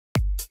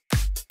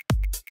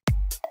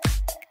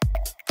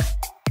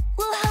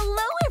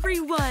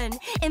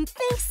and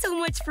thanks so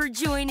much for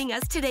joining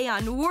us today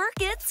on Work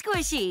It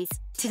Squishies.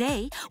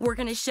 Today, we're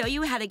going to show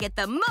you how to get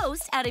the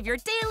most out of your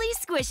daily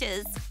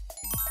squishes.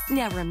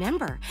 Now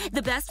remember,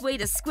 the best way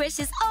to squish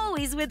is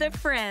always with a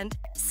friend.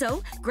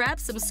 So grab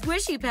some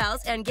squishy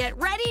pals and get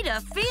ready to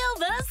feel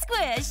the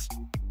squish.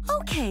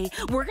 Okay,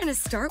 we're gonna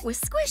start with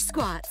squish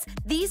squats.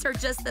 These are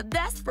just the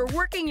best for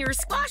working your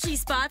squashy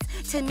spots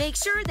to make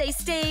sure they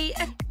stay,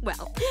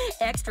 well,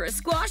 extra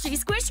squashy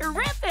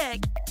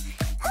squisherific.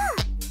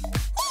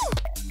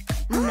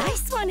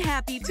 Nice one,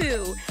 Happy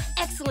Poo.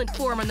 Excellent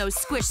form on those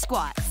squish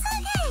squats.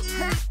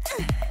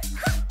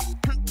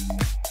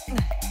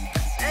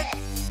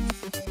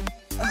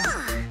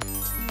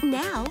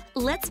 Now,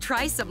 let's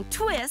try some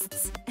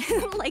twists.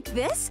 Like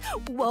this?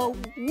 Whoa,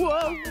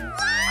 whoa,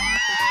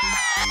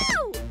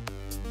 whoa!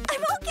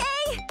 I'm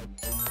okay!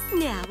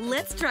 Now,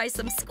 let's try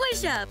some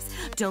squish-ups.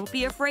 Don't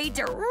be afraid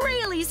to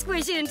really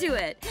squish into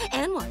it.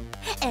 And one,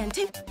 and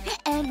two,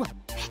 and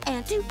one,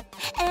 and two,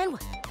 and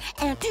one,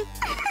 and two.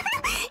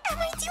 Am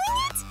I doing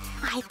it?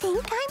 I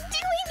think I'm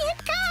doing it,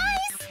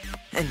 guys!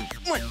 And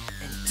one,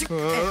 and two,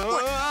 and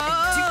one,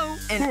 and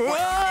two, and one,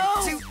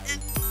 and two,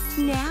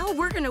 and... Now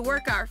we're gonna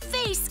work our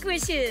face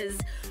squishes.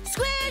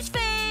 Squish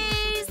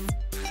face!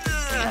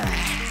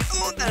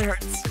 Oh, that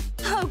hurts.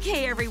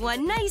 Okay,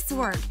 everyone, nice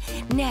work.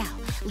 Now,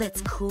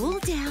 let's cool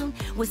down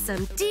with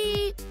some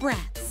deep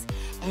breaths.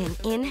 And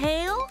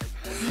inhale.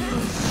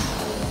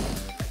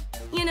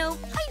 You know,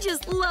 I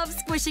just love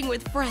squishing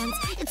with friends.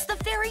 It's the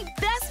very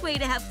best way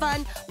to have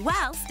fun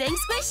while staying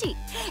squishy.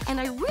 And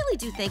I really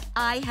do think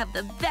I have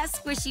the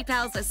best squishy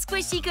pals a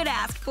squishy could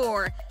ask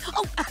for.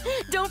 Oh,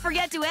 don't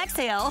forget to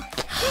exhale.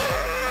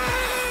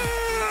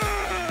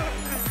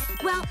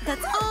 Well,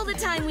 that's all the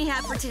time we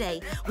have for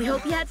today. We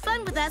hope you had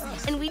fun with us,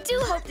 and we do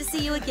hope to see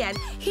you again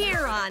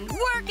here on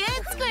Work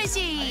It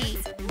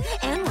Squishies.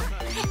 And one,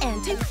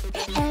 and two,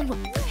 and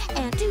one,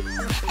 and two,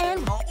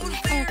 and one,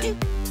 and two.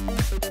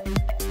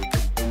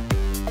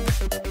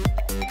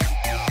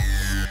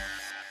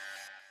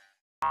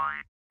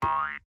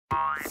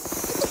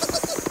 Bye.